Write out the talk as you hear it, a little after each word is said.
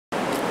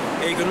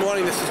Hey, good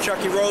morning. This is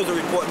Chucky Rosa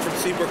reporting from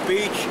Seabrook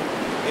Beach.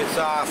 It's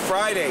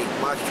Friday,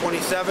 March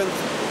 27th.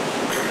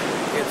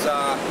 It's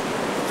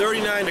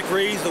 39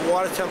 degrees. The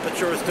water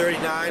temperature is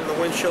 39. The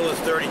wind chill is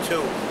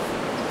 32.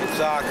 It's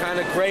kind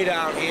of gray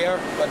down here,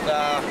 but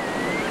I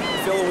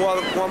feel the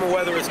warmer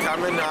weather is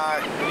coming.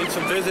 We need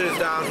some visitors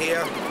down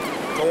here.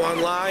 Go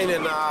online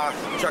and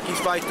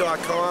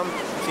ChuckysFight.com.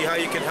 See how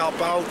you can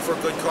help out for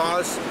a good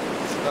cause.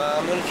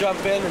 I'm going to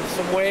jump in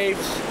some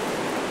waves,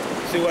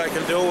 see what I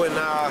can do, and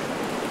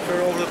turn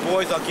it over to the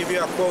boys. I'll give you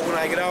a quote when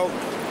I get out.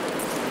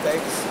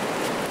 Thanks.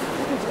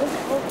 Do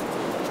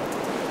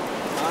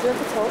you have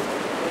the coat?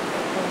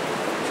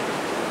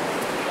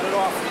 Cut it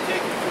off if you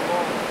take it too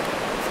long.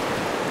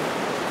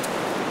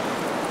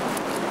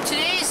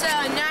 Today's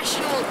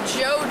National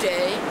Joe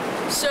Day,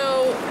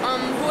 so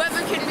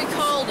whoever can be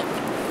called,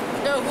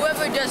 no,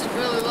 whoever doesn't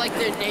really like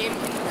their name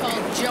can be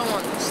called Joe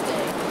on this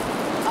day.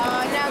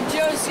 Now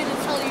Joe's going to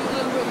tell you a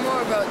little bit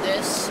more about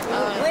this.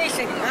 Wait a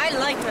second, I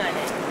like my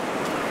name.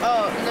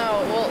 Oh,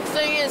 no, well, the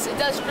thing is, it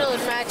doesn't really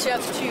match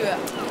up to your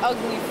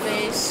ugly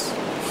face.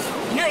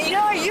 No, you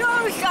know what, you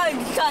always got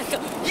to,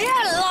 you're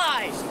out of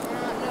line!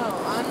 No,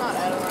 I'm not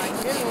out of line.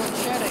 You're the one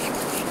shedding.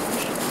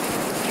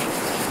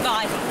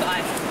 Bye.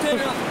 Good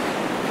enough.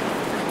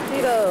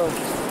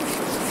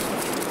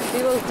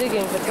 Tito's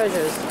digging for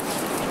treasures.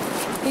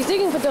 He's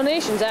digging for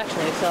donations,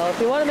 actually, so if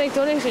you want to make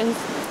donations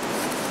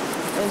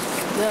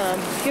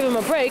and give him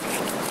a break,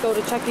 go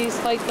to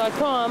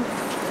ChuckysFight.com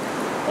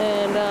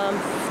and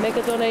make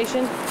a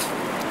donation.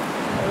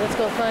 And let's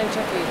go find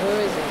Chucky.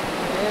 Where is he?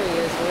 There he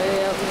is,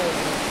 way out in the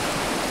ocean.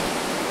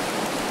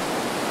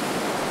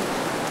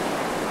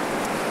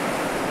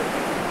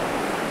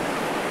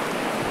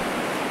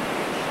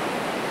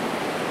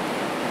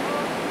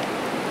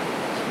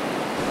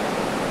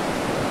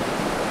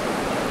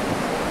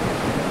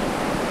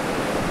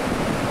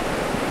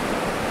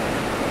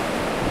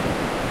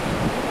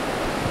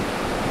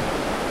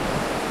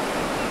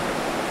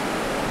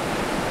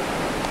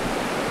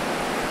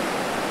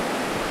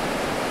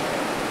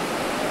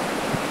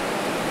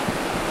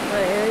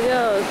 Right, here he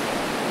goes.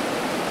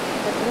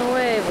 Taking a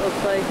wave,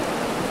 looks like.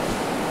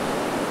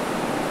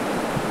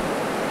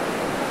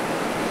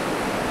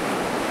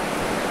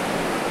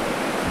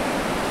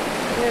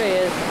 There he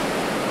is.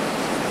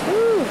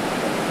 Woo!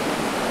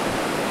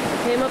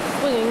 Came up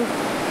swinging.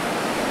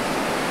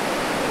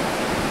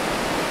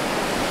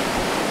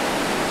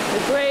 It's a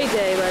gray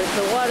day, but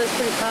the water's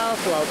pretty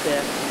powerful out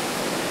there.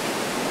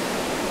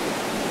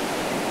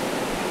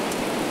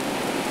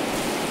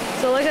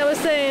 So like I was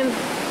saying,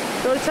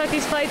 go to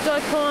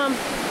ChuckysFight.com.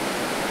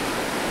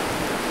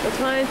 We're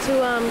trying to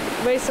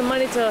raise some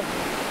money to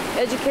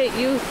educate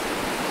youth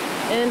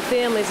and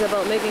families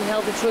about making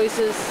healthy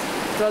choices,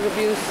 drug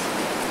abuse,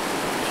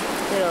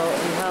 you know,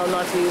 and how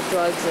not to use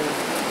drugs. And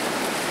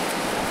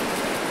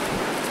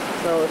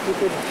so if you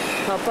could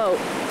help out,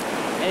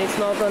 any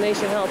small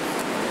donation helps.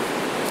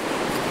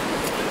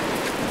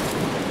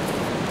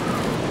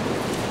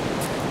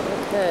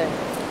 Okay.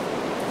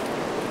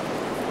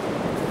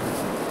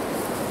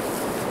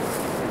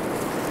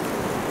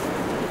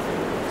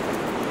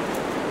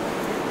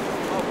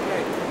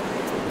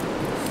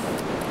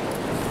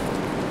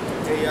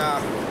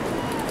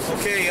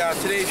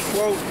 Today's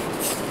quote,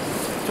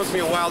 took me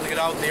a while to get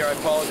out there, I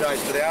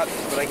apologize for that,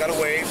 but I got a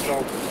wave.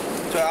 So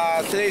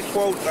today's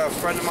quote, a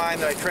friend of mine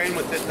that I train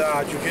with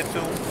at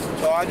Jiu-Jitsu,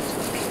 Todd,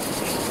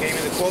 gave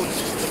me the quote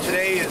for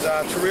today is,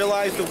 to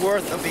realize the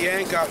worth of the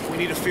anchor, we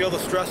need to feel the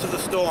stress of the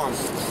storm.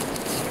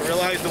 To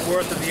realize the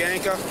worth of the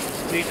anchor,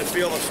 we need to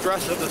feel the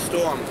stress of the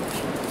storm.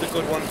 It's a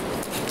good one.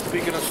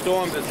 Speaking of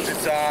storms, it's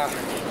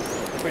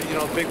pretty,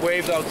 big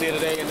waves out there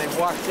today, and they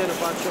washed in a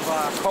bunch of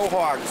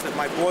quahogs that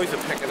my boys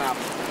are picking up.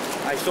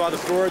 I saw the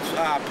birds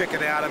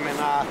picking at them, and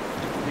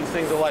these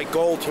things are like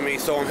gold to me,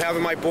 so I'm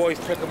having my boys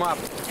pick them up.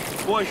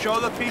 Boys, show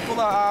the people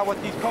what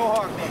these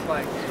quahogs look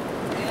like.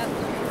 Yeah.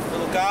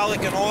 Little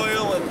garlic and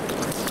oil, and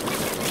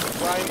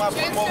fry them up,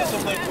 put them over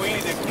some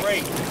linguine, they're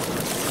great.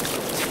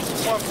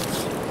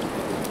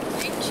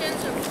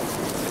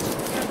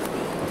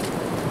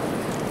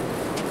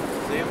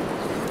 See them?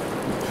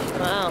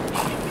 Wow.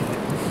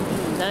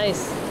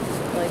 Nice.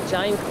 Like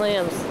giant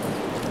clams.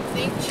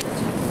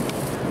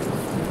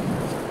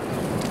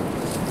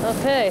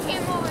 Okay.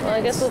 Well,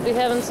 I guess we'll be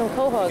having some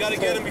quahogs. You gotta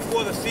get them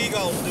before the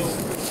seagulls do.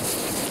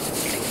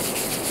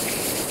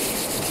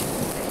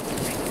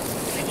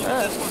 Look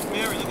at this one,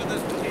 Mary. Look at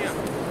this one here.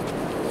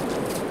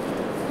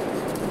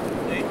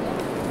 See?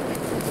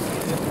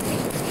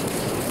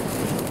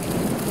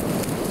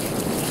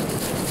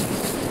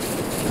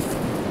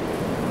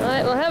 All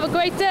right. Well, have a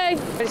great day.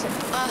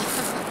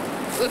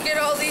 Look at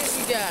all these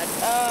you got.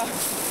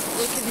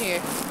 Look in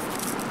here.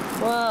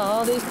 Wow,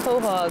 all these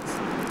quahogs.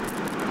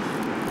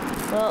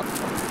 Well,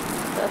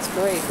 that's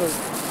great.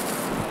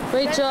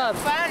 Great job.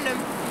 Found him.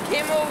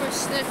 Came over and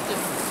sniffed him.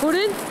 Who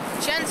did?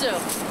 Chenzo.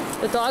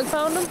 The dog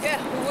found him? Yeah,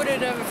 who would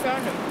have ever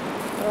found him?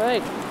 All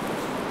right.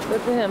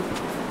 Good for him.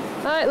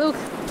 All right, Luke.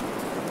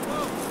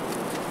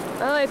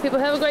 All right, people,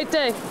 have a great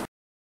day.